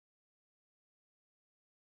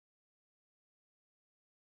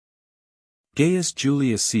Gaius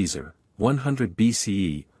Julius Caesar, 100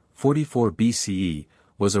 BCE, 44 BCE,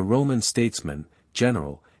 was a Roman statesman,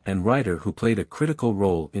 general, and writer who played a critical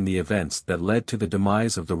role in the events that led to the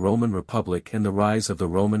demise of the Roman Republic and the rise of the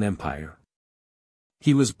Roman Empire.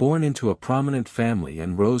 He was born into a prominent family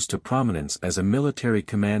and rose to prominence as a military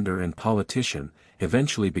commander and politician,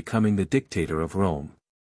 eventually becoming the dictator of Rome.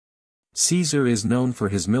 Caesar is known for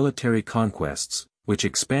his military conquests, which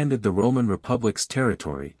expanded the Roman Republic's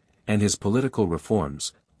territory, and his political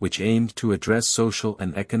reforms, which aimed to address social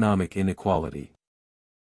and economic inequality.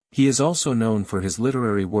 He is also known for his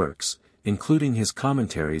literary works, including his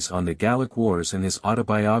commentaries on the Gallic Wars and his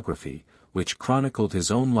autobiography, which chronicled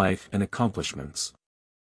his own life and accomplishments.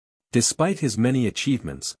 Despite his many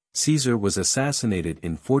achievements, Caesar was assassinated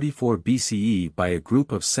in 44 BCE by a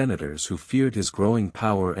group of senators who feared his growing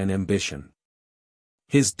power and ambition.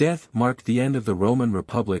 His death marked the end of the Roman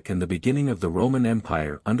Republic and the beginning of the Roman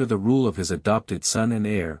Empire under the rule of his adopted son and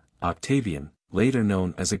heir, Octavian, later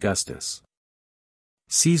known as Augustus.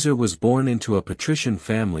 Caesar was born into a patrician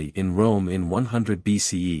family in Rome in 100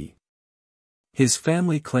 BCE. His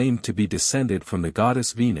family claimed to be descended from the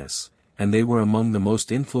goddess Venus, and they were among the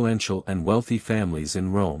most influential and wealthy families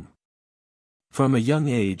in Rome. From a young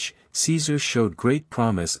age, Caesar showed great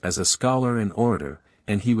promise as a scholar and orator,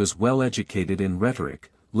 and he was well educated in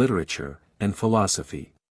rhetoric, literature, and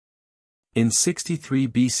philosophy. In 63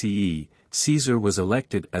 BCE, Caesar was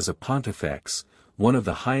elected as a pontifex, one of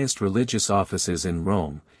the highest religious offices in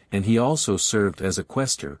Rome, and he also served as a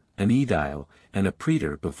quaestor, an aedile, and a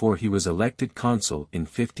praetor before he was elected consul in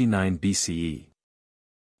 59 BCE.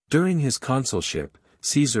 During his consulship,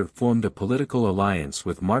 Caesar formed a political alliance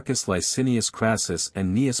with Marcus Licinius Crassus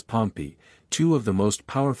and Gnaeus Pompey, two of the most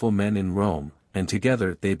powerful men in Rome, and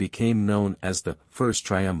together they became known as the First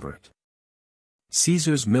Triumvirate.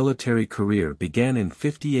 Caesar's military career began in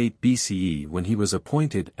 58 BCE when he was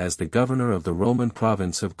appointed as the governor of the Roman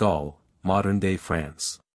province of Gaul, modern-day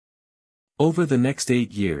France. Over the next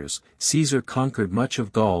 8 years, Caesar conquered much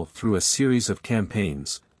of Gaul through a series of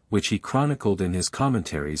campaigns, which he chronicled in his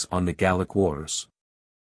commentaries on the Gallic Wars.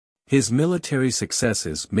 His military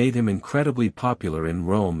successes made him incredibly popular in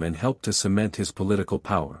Rome and helped to cement his political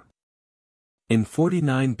power. In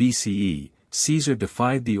 49 BCE, Caesar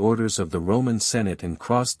defied the orders of the Roman Senate and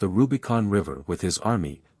crossed the Rubicon River with his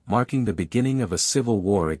army, marking the beginning of a civil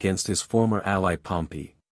war against his former ally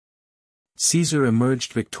Pompey. Caesar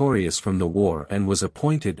emerged victorious from the war and was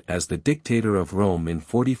appointed as the dictator of Rome in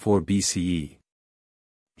 44 BCE.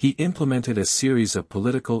 He implemented a series of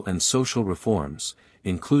political and social reforms,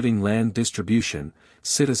 including land distribution,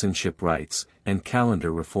 citizenship rights, and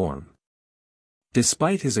calendar reform.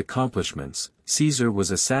 Despite his accomplishments, Caesar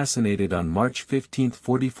was assassinated on March 15,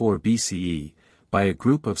 44 BCE, by a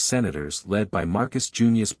group of senators led by Marcus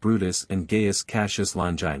Junius Brutus and Gaius Cassius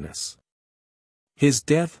Longinus. His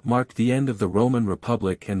death marked the end of the Roman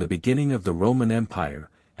Republic and the beginning of the Roman Empire,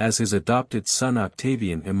 as his adopted son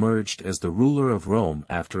Octavian emerged as the ruler of Rome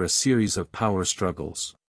after a series of power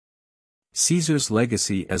struggles. Caesar's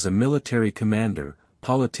legacy as a military commander,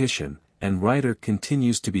 politician, and writer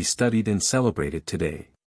continues to be studied and celebrated today.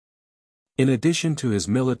 In addition to his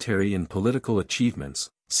military and political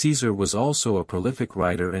achievements, Caesar was also a prolific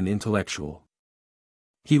writer and intellectual.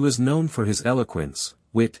 He was known for his eloquence,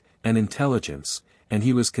 wit, and intelligence, and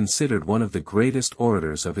he was considered one of the greatest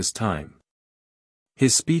orators of his time.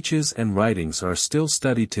 His speeches and writings are still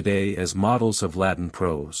studied today as models of Latin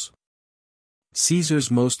prose.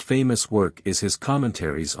 Caesar's most famous work is his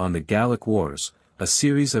commentaries on the Gallic Wars, a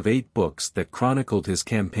series of 8 books that chronicled his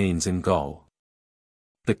campaigns in Gaul.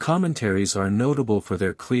 The commentaries are notable for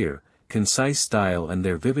their clear, concise style and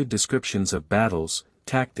their vivid descriptions of battles,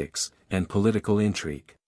 tactics, and political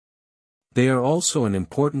intrigue. They are also an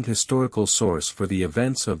important historical source for the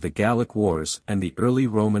events of the Gallic Wars and the early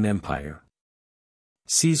Roman Empire.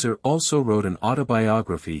 Caesar also wrote an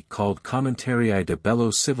autobiography called Commentarii de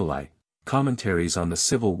Bello Civili, Commentaries on the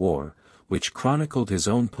Civil War, which chronicled his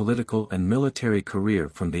own political and military career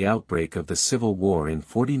from the outbreak of the Civil War in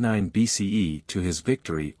 49 BCE to his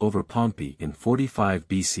victory over Pompey in 45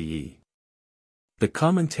 BCE. The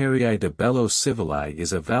Commentarii de Bello Civili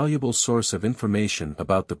is a valuable source of information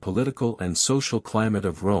about the political and social climate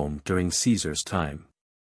of Rome during Caesar's time.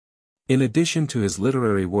 In addition to his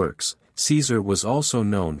literary works, Caesar was also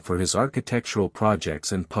known for his architectural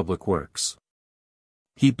projects and public works.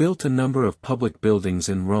 He built a number of public buildings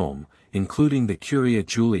in Rome, including the Curia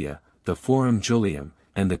Julia, the Forum Julium,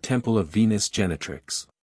 and the Temple of Venus Genetrix.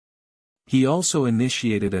 He also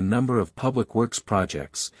initiated a number of public works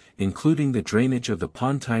projects, including the drainage of the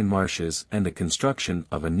Pontine marshes and the construction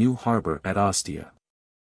of a new harbor at Ostia.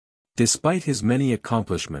 Despite his many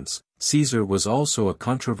accomplishments, Caesar was also a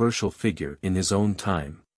controversial figure in his own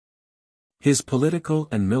time. His political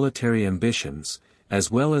and military ambitions, as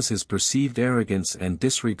well as his perceived arrogance and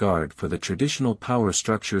disregard for the traditional power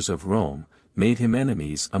structures of Rome, made him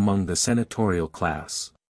enemies among the senatorial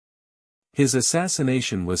class. His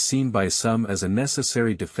assassination was seen by some as a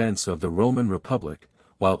necessary defense of the Roman Republic,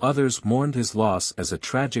 while others mourned his loss as a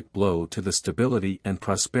tragic blow to the stability and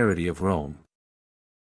prosperity of Rome.